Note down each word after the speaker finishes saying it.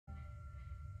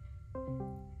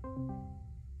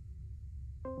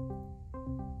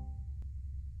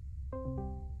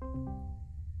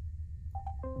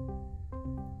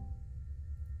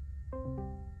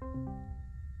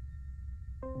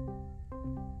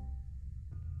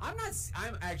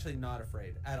I'm actually not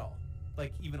afraid at all.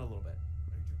 Like, even a little bit.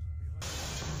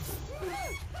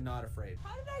 Not afraid.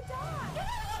 How did I die?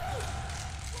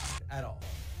 At all.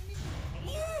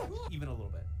 Even a little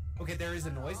bit. Okay, there is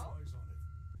a noise.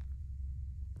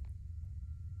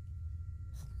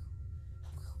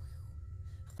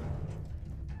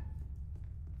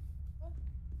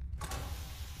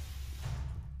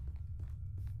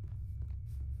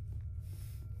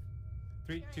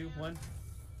 Three, two, one.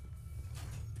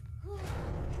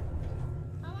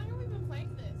 How long have we been playing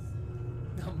this?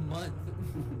 A month.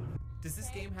 Does this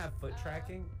game have foot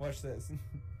tracking? Watch this. No.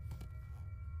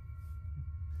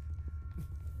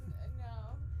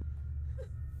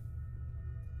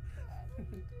 What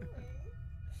are you doing?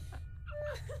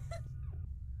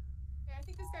 Okay, I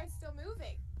think this guy's still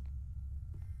moving.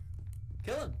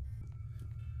 Kill him.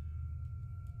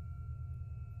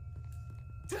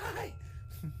 Die!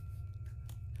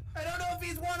 I don't know if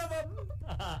he's one of them.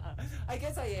 I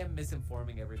guess I am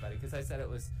misinforming everybody because I said it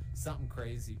was something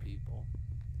crazy, people.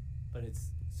 But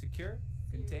it's secure,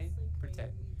 contain,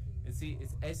 protect. And see,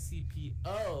 it's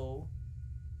SCPO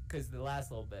because the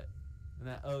last little bit. And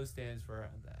that O stands for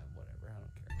that, whatever, I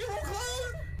don't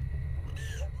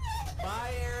care.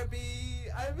 Bye, Araby.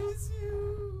 I miss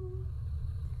you.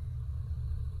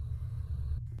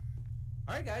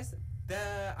 Alright, guys.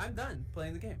 I'm done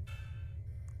playing the game.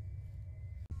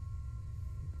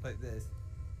 Like this.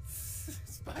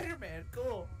 Spider-Man,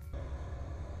 cool.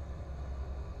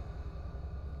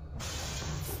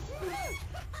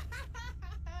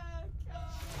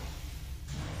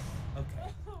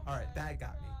 Okay. Alright, that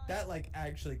got me. That like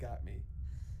actually got me.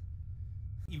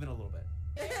 Even a little bit.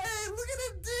 Hey, look at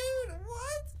him, dude!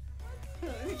 What?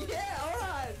 Yeah,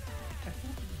 alright.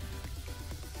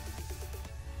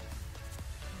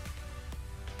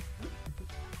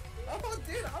 Oh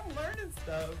dude, I'm learning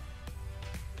stuff.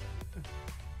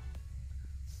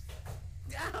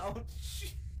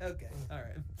 Ouch! Okay,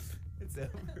 alright. It's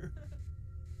over.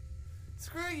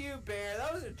 Screw you, Bear.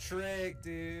 That was a trick,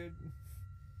 dude.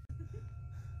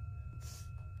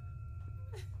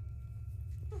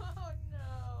 Oh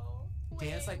no.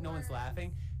 Dance like no one's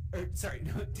laughing. Or sorry,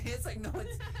 no, dance like no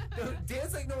one's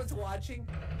dance like no one's watching.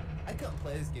 I couldn't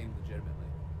play this game legitimately.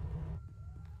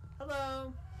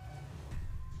 Hello.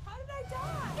 How did I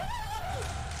die?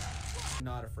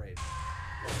 Not afraid.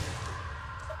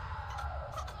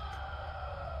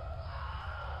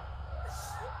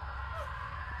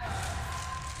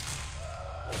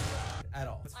 At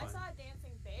all. It's fine. I saw a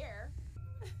dancing bear.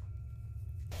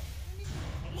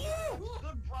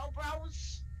 Good,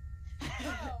 bros.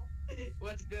 Oh.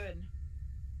 What's good?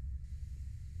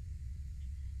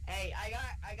 Hey,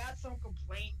 I got some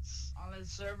complaints on the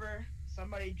server.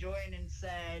 Somebody joined and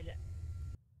said,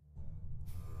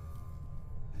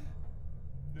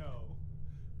 No.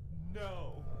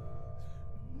 No.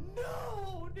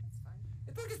 No. It's fine.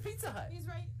 It's like it's Pizza Hut. He's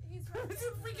right. He's right. It's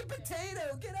a freaking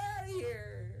potato. Get out of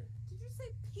here. Did you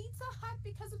say Pizza Hut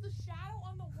because of the shadow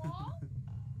on the wall?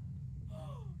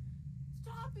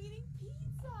 Stop eating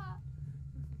pizza.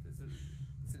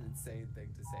 It's an insane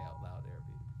thing to say out loud,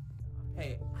 Araby.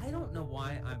 Hey, I don't know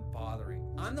why I'm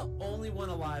bothering. I'm the only one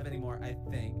alive anymore, I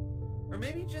think. Or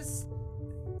maybe just...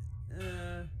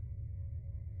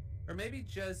 Or maybe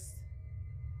just...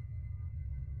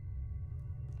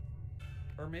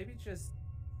 Or maybe just...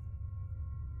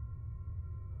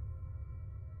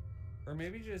 Or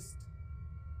maybe just...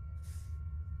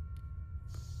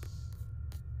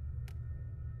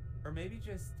 Or maybe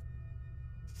just...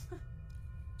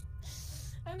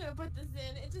 I'm gonna put this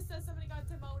in. It just says somebody got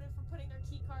demoted for putting their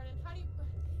key card in. How do you...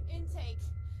 Intake.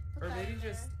 Put Or that maybe in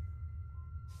there. just...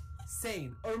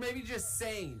 Sane. Or maybe just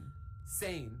sane.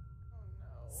 Sane. Oh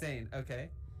no. Sane,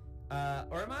 okay.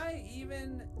 Or am I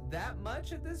even that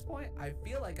much at this point? I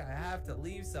feel like I have to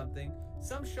leave something,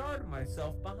 some shard of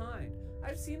myself behind.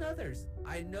 I've seen others.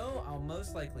 I know I'll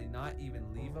most likely not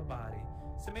even leave a body.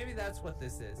 So maybe that's what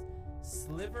this is.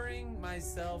 Slivering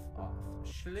myself off.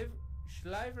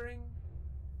 Shovering.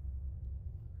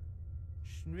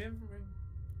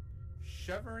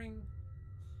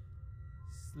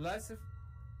 Slice of...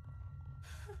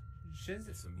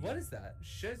 What is that?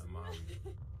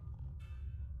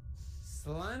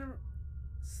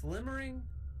 Slimmering?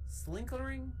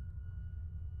 Slinkering?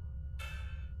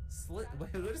 Wait,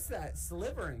 what is that?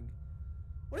 Slivering?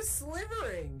 What is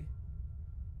slivering?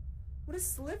 What is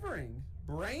slivering?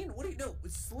 Brain? What do you... No,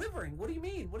 slivering. What do you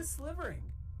mean? What is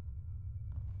slivering?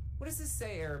 What does this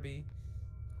say, Araby?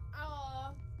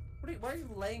 Why are you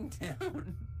laying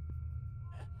down?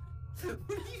 What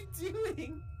are you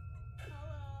doing?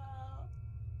 Hello.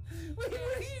 Wait,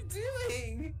 what are you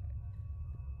doing?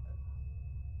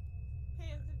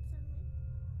 Hand it to me.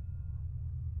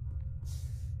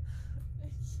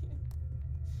 Thank you.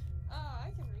 Oh, I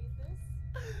can read this.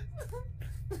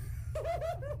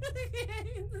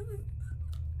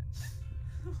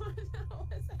 What the hell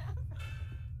is happening?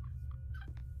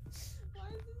 Why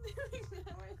is it doing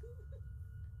that? Why is it...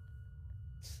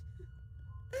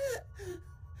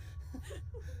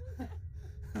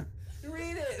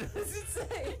 Read it. What does it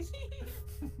say?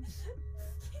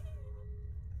 What's going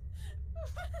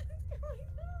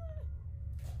on?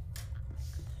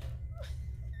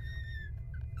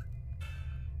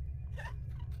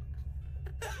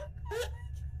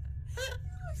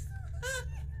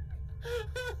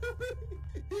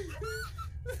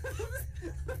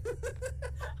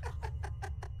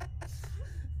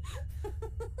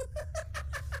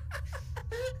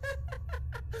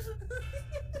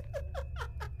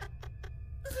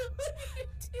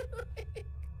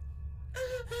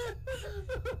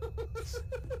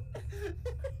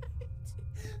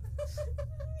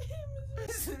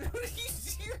 What are you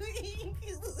doing?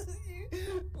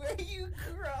 Where are you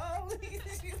crawling?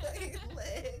 You like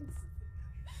legs.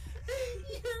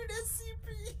 You're the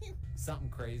supreme. Something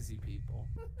crazy, people.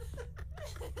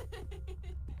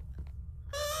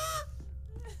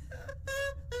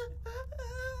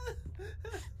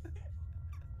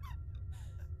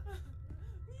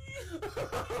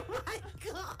 Oh my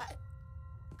god.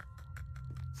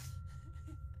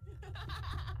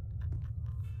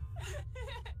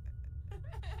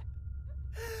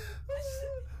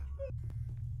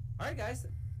 Alright guys,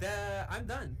 I'm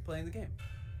done playing the game.